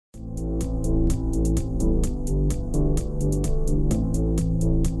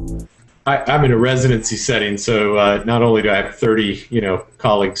I'm in a residency setting, so not only do I have 30,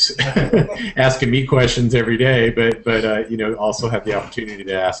 colleagues asking me questions every day, but also have the opportunity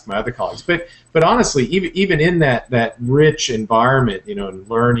to ask my other colleagues. But honestly, even in that rich environment, and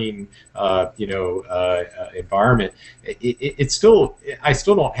learning, environment, it's still I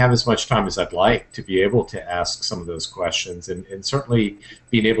still don't have as much time as I'd like to be able to ask some of those questions, and certainly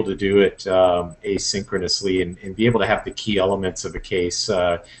being able to do it asynchronously and be able to have the key elements of a case.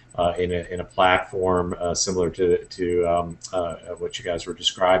 In a platform similar to what you guys were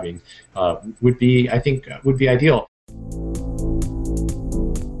describing would be, I think, would be ideal.